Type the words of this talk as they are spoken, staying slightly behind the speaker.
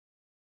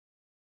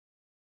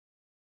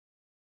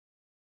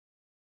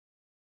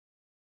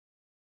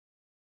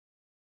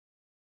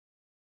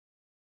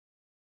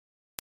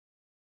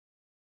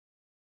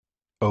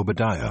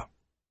Obadiah.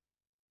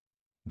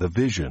 The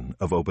vision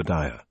of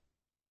Obadiah.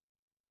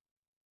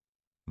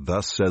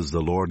 Thus says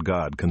the Lord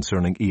God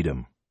concerning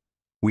Edom,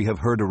 We have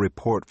heard a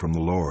report from the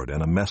Lord,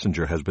 and a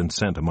messenger has been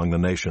sent among the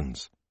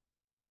nations.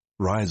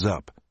 Rise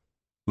up,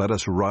 let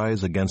us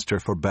rise against her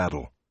for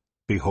battle.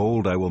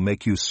 Behold, I will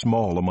make you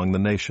small among the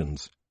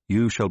nations.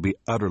 You shall be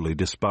utterly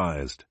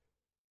despised.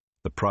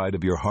 The pride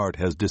of your heart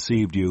has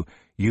deceived you,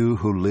 you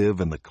who live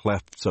in the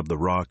clefts of the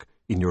rock,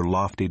 in your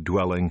lofty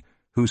dwelling,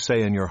 who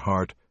say in your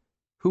heart,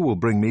 Who will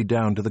bring me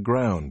down to the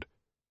ground?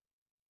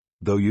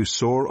 Though you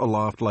soar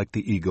aloft like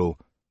the eagle,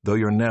 though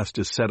your nest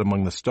is set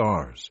among the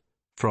stars,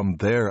 from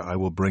there I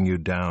will bring you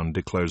down,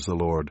 declares the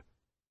Lord.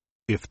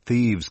 If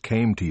thieves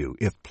came to you,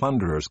 if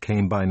plunderers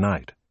came by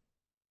night,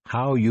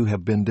 how you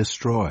have been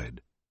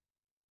destroyed!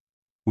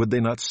 Would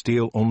they not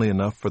steal only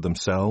enough for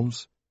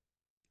themselves?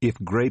 If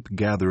grape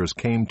gatherers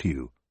came to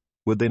you,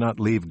 would they not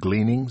leave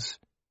gleanings?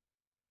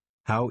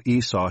 How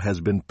Esau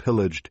has been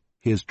pillaged,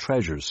 his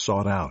treasures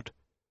sought out.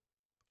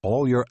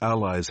 All your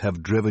allies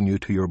have driven you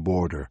to your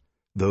border.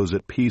 Those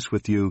at peace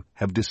with you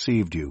have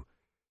deceived you.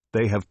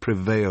 They have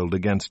prevailed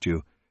against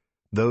you.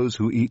 Those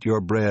who eat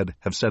your bread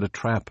have set a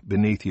trap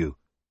beneath you.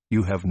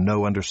 You have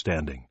no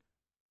understanding.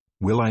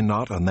 Will I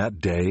not on that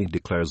day,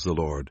 declares the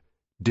Lord,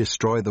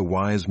 destroy the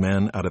wise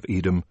men out of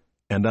Edom,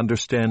 and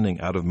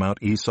understanding out of Mount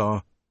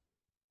Esau?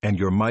 And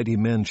your mighty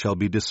men shall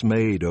be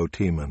dismayed, O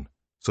Teman,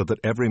 so that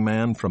every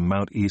man from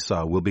Mount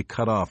Esau will be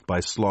cut off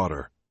by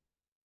slaughter.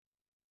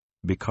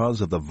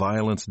 Because of the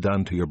violence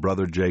done to your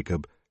brother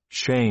Jacob,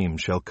 shame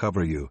shall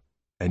cover you,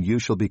 and you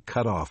shall be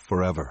cut off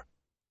forever.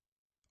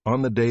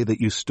 On the day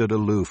that you stood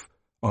aloof,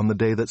 on the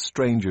day that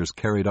strangers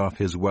carried off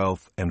his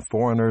wealth, and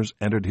foreigners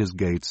entered his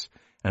gates,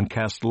 and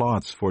cast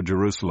lots for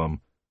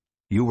Jerusalem,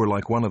 you were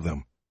like one of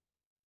them.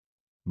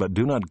 But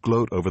do not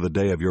gloat over the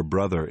day of your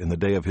brother in the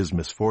day of his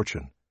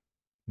misfortune.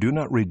 Do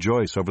not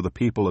rejoice over the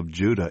people of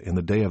Judah in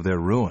the day of their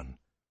ruin.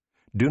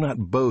 Do not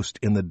boast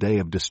in the day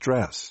of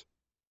distress.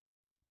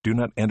 Do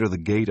not enter the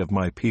gate of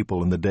my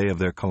people in the day of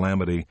their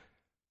calamity.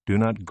 Do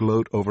not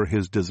gloat over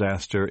his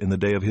disaster in the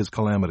day of his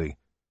calamity.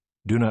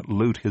 Do not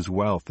loot his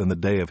wealth in the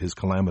day of his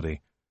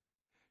calamity.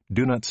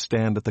 Do not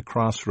stand at the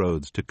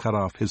crossroads to cut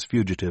off his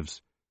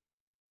fugitives.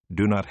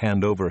 Do not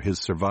hand over his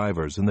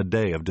survivors in the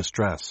day of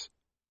distress.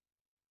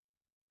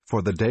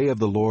 For the day of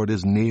the Lord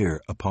is near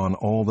upon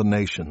all the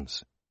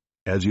nations.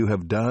 As you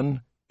have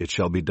done, it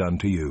shall be done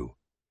to you.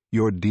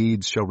 Your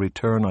deeds shall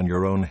return on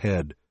your own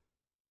head.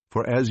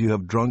 For as you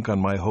have drunk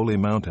on my holy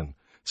mountain,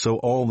 so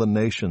all the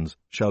nations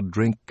shall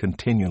drink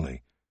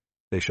continually.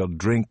 They shall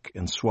drink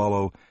and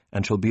swallow,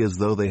 and shall be as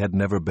though they had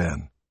never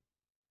been.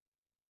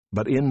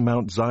 But in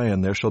Mount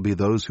Zion there shall be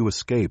those who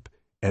escape,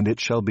 and it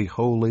shall be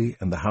holy,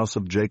 and the house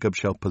of Jacob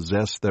shall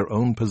possess their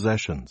own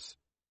possessions.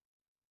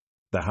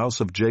 The house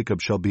of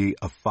Jacob shall be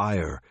a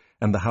fire,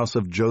 and the house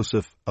of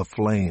Joseph a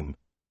flame,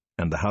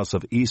 and the house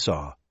of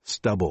Esau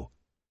stubble.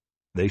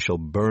 They shall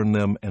burn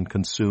them and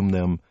consume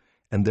them,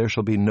 and there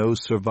shall be no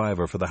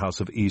survivor for the house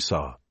of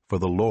Esau, for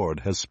the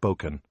Lord has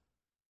spoken.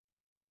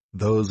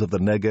 Those of the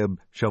Negeb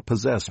shall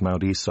possess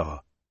Mount Esau,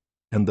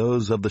 and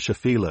those of the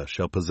Shephelah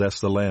shall possess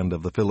the land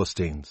of the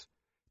Philistines.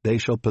 They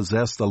shall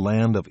possess the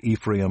land of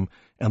Ephraim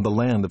and the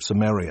land of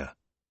Samaria,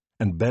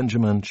 and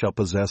Benjamin shall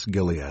possess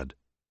Gilead.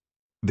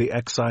 The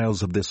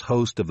exiles of this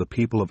host of the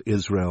people of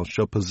Israel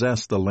shall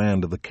possess the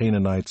land of the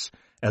Canaanites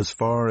as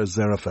far as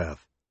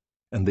Zarephath,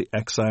 and the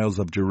exiles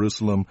of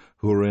Jerusalem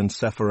who are in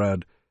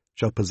Sepharad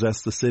shall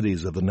possess the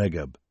cities of the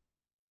Negeb.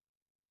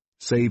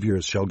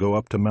 Saviors shall go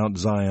up to Mount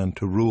Zion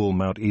to rule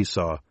Mount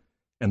Esau,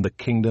 and the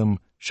kingdom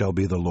shall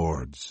be the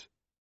Lord's.